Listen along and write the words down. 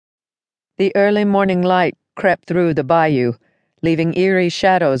The early morning light crept through the bayou, leaving eerie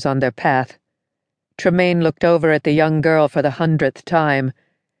shadows on their path. Tremaine looked over at the young girl for the 100th time.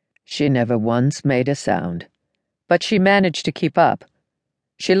 She never once made a sound, but she managed to keep up.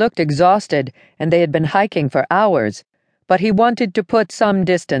 She looked exhausted, and they had been hiking for hours, but he wanted to put some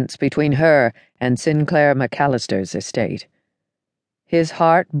distance between her and Sinclair McAllister's estate. His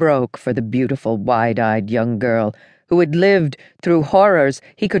heart broke for the beautiful, wide-eyed young girl who had lived through horrors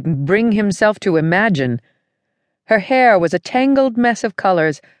he couldn't bring himself to imagine. Her hair was a tangled mess of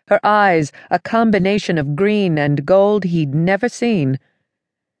colors, her eyes a combination of green and gold he'd never seen.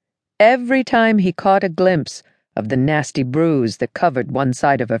 Every time he caught a glimpse of the nasty bruise that covered one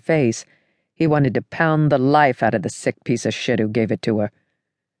side of her face, he wanted to pound the life out of the sick piece of shit who gave it to her.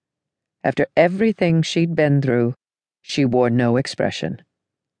 After everything she'd been through, she wore no expression.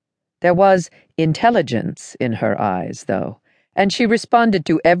 There was intelligence in her eyes, though, and she responded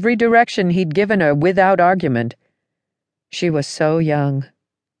to every direction he'd given her without argument. She was so young,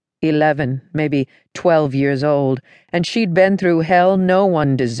 11, maybe 12 years old, and she'd been through hell no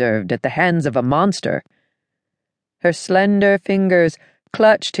one deserved at the hands of a monster. Her slender fingers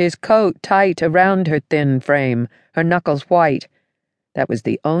clutched his coat tight around her thin frame, her knuckles white. That was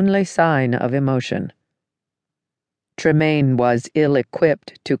the only sign of emotion. Tremaine was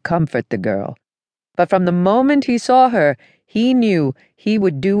ill-equipped to comfort the girl, but from the moment he saw her, he knew he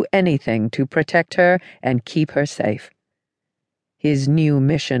would do anything to protect her and keep her safe. His new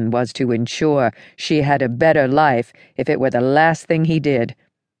mission was to ensure she had a better life if it were the last thing he did.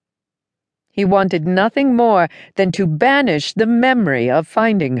 He wanted nothing more than to banish the memory of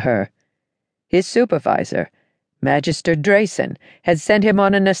finding her. His supervisor, Magister Drayson, had sent him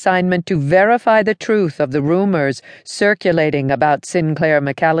on an assignment to verify the truth of the rumors circulating about Sinclair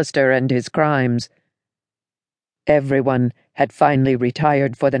McAllister and his crimes. Everyone had finally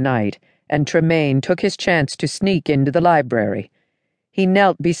retired for the night, and Tremaine took his chance to sneak into the library. He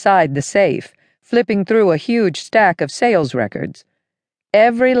knelt beside the safe, flipping through a huge stack of sales records.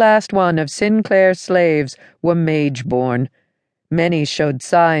 Every last one of Sinclair's slaves were mage-born. Many showed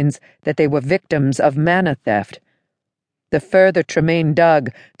signs that they were victims of mana theft. The further Tremaine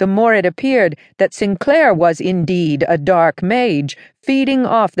dug, the more it appeared that Sinclair was indeed a dark mage, feeding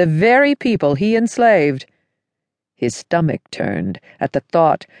off the very people he enslaved. His stomach turned at the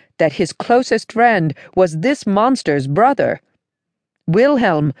thought that his closest friend was this monster's brother.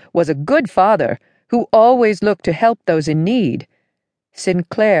 Wilhelm was a good father who always looked to help those in need.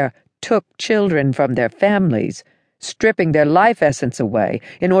 Sinclair took children from their families, stripping their life essence away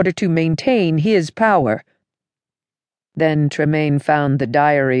in order to maintain his power. Then Tremaine found the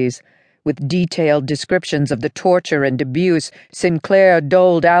diaries, with detailed descriptions of the torture and abuse Sinclair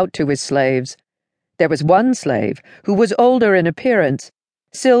doled out to his slaves. There was one slave who was older in appearance,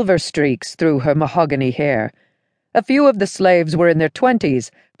 silver streaks through her mahogany hair. A few of the slaves were in their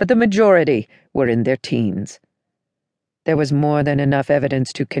 20s, but the majority were in their teens. There was more than enough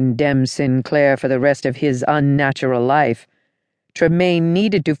evidence to condemn Sinclair for the rest of his unnatural life. Tremaine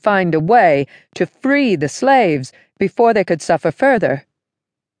needed to find a way to free the slaves before they could suffer further.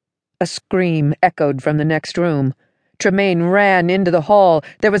 A scream echoed from the next room. Tremaine ran into the hall.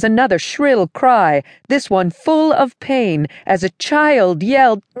 There was another shrill cry, this one full of pain, as a child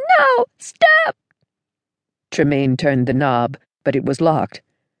yelled, "No! Stop!" Tremaine turned the knob, but it was locked.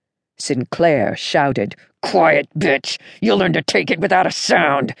 Sinclair shouted, "Quiet, bitch! You'll learn to take it without a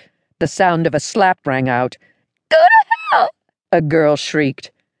sound!" The sound of a slap rang out. "Go to hell!" a girl shrieked.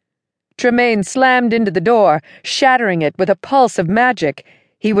 Tremaine slammed into the door, shattering it with a pulse of magic.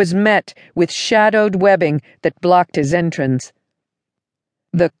 He was met with shadowed webbing that blocked his entrance.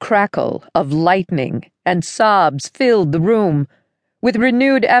 The crackle of lightning and sobs filled the room. With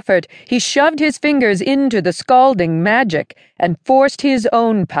renewed effort, he shoved his fingers into the scalding magic and forced his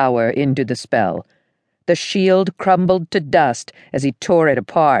own power into the spell. The shield crumbled to dust as he tore it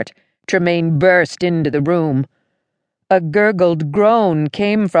apart. Tremaine burst into the room. A gurgled groan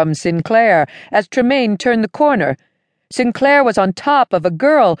came from Sinclair as Tremaine turned the corner. Sinclair was on top of a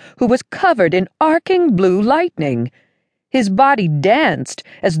girl who was covered in arcing blue lightning. His body danced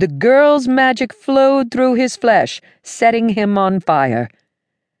as the girl's magic flowed through his flesh, setting him on fire.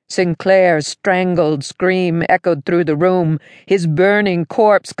 Sinclair's strangled scream echoed through the room. His burning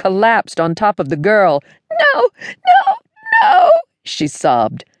corpse collapsed on top of the girl. "No, no, no!" she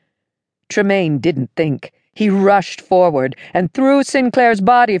sobbed. Tremaine didn't think. He rushed forward and threw Sinclair's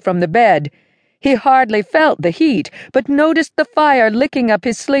body from the bed. He hardly felt the heat, but noticed the fire licking up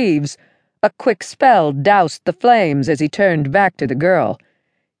his sleeves. A quick spell doused the flames as he turned back to the girl.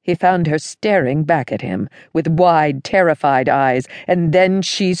 He found her staring back at him with wide, terrified eyes, and then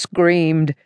she screamed.